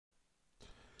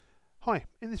Hi,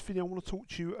 in this video I want to talk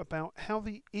to you about how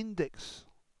the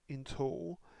indexing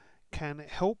tool can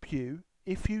help you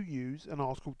if you use an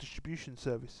article distribution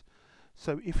service.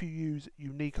 So if you use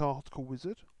Unique Article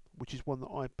Wizard, which is one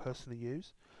that I personally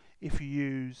use, if you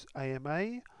use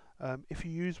AMA, if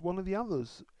you use one of the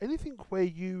others, anything where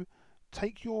you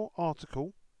take your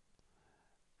article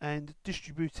and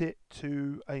distribute it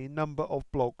to a number of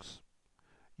blogs.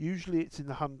 Usually it's in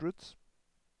the hundreds,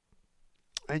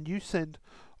 and you send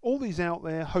all these out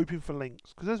there hoping for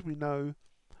links, because as we know,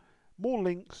 more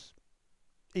links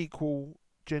equal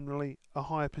generally a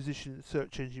higher position in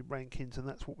search engine rankings, and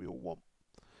that's what we all want.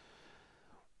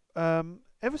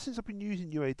 Ever since I've been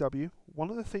using UAW, one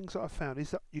of the things that I've found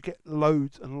is that you get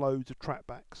loads and loads of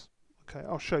trackbacks. Okay,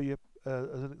 I'll show you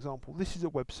as an example. This is a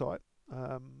website,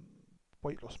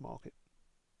 Weight Loss Market.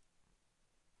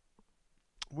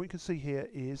 What you can see here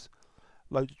is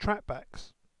loads of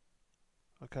trackbacks.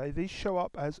 Okay, these show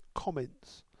up as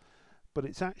comments, but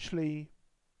it's actually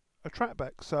a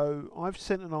trackback. So I've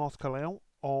sent an article out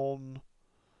on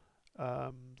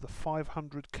the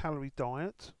 500 calorie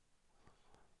diet.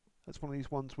 That's one of these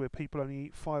ones where people only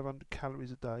eat 500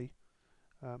 calories a day.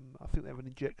 I think they have an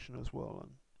injection as well.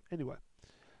 And anyway,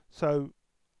 so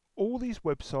all these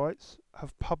websites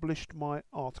have published my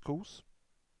articles,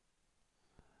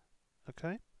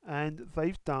 okay, and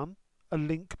they've done a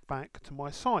link back to my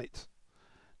site.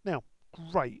 Now,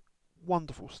 great,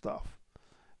 wonderful stuff.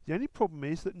 The only problem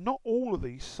is that not all of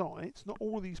these sites, not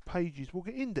all of these pages will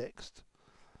get indexed.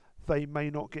 They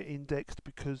may not get indexed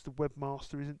because the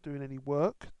webmaster isn't doing any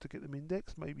work to get them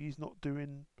indexed. Maybe he's not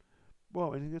doing,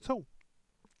 well, anything at all.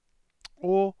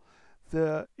 Or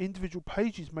the individual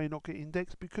pages may not get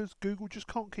indexed because Google just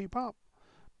can't keep up.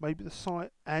 Maybe the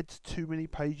site adds too many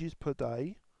pages per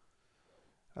day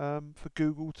for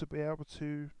Google to be able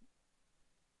to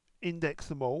index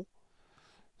them all.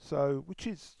 So, which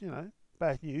is, you know,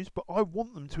 bad news, but I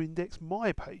want them to index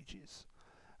my pages.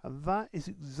 And that is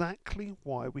exactly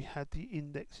why we had the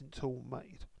indexing tool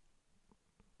made.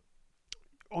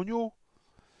 On your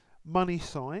money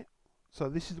site, so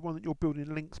this is the one that you're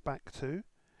building links back to,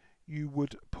 you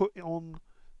would put on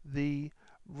the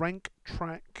rank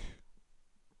track,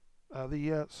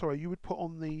 you would put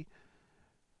on the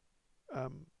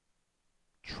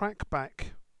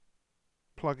trackback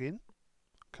plugin,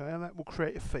 okay, and that will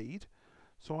create a feed.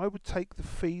 So I would take the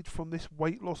feed from this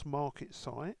weight loss market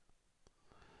site,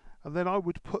 and then I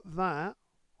would put that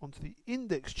onto the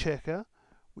index checker,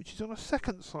 which is on a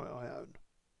second site I own.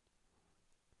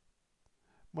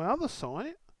 My other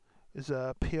site is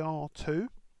a PR2,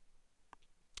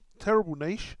 terrible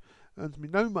niche, earns me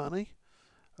no money,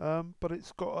 but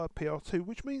it's got a PR2,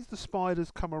 which means the spiders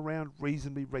come around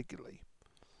reasonably regularly.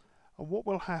 And what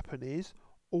will happen is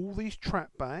all these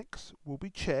trackbacks will be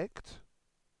checked,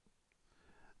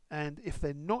 and if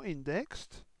they're not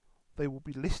indexed, they will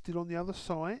be listed on the other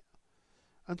site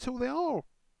until they are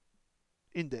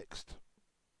indexed.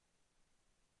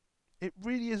 It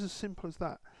really is as simple as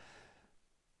that.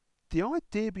 The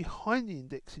idea behind the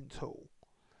indexing tool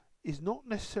is not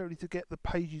necessarily to get the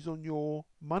pages on your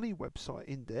money website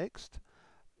indexed,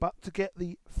 but to get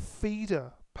the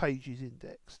feeder pages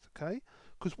indexed, okay?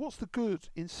 Because what's the good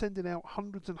in sending out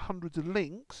hundreds and hundreds of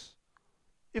links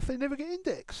if they never get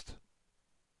indexed?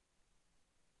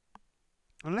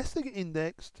 Unless they get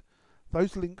indexed,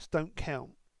 those links don't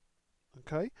count,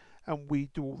 okay? And we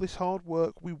do all this hard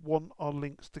work, we want our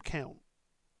links to count.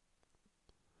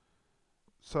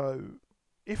 So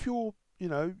if you're, you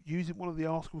know, using one of the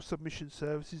article submission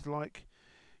services like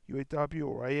UAW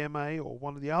or AMA or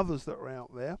one of the others that are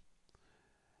out there,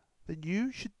 then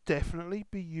you should definitely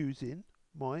be using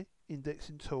my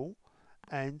indexing tool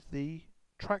and the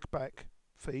trackback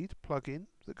feed plugin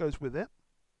that goes with it,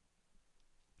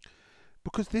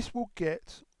 because this will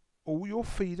get all your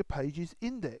feeder pages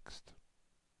indexed.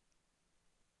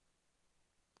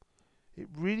 It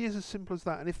really is as simple as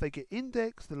that, and if they get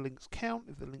indexed, the links count.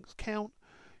 If the links count,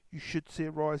 you should see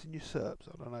a rise in your SERPs.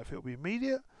 I don't know if it'll be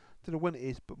immediate, don't know when it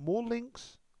is, but more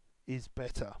links is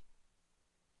better.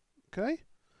 Okay?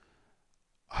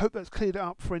 I hope that's cleared it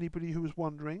up for anybody who was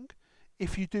wondering.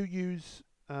 If you do use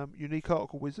Unique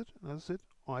Article Wizard, as I said,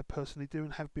 I personally do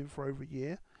and have been for over a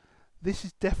year, this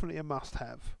is definitely a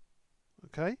must-have.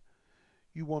 Okay?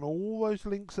 You want all those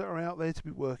links that are out there to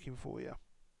be working for you.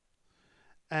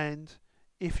 And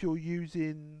if you're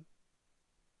using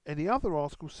any other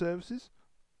article services,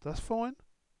 that's fine.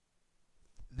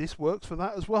 This works for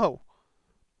that as well.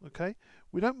 Okay?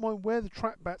 We don't mind where the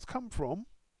trackbacks come from,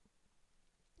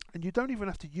 and you don't even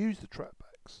have to use the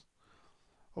trackbacks.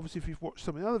 Obviously, if you've watched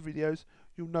some of the other videos,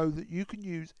 you'll know that you can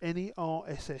use any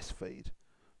RSS feed.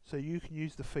 So you can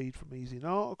use the feed from Easy in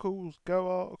Articles, Go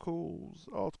Articles,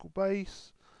 Article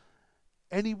Base,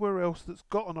 anywhere else that's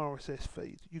got an RSS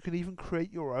feed. You can even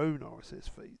create your own RSS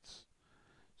feeds.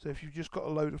 So if you've just got a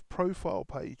load of profile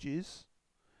pages,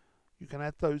 you can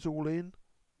add those all in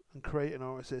and create an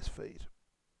RSS feed.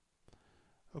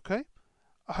 Okay?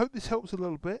 I hope this helps a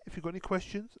little bit. If you've got any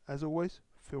questions, as always,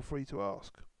 feel free to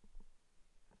ask.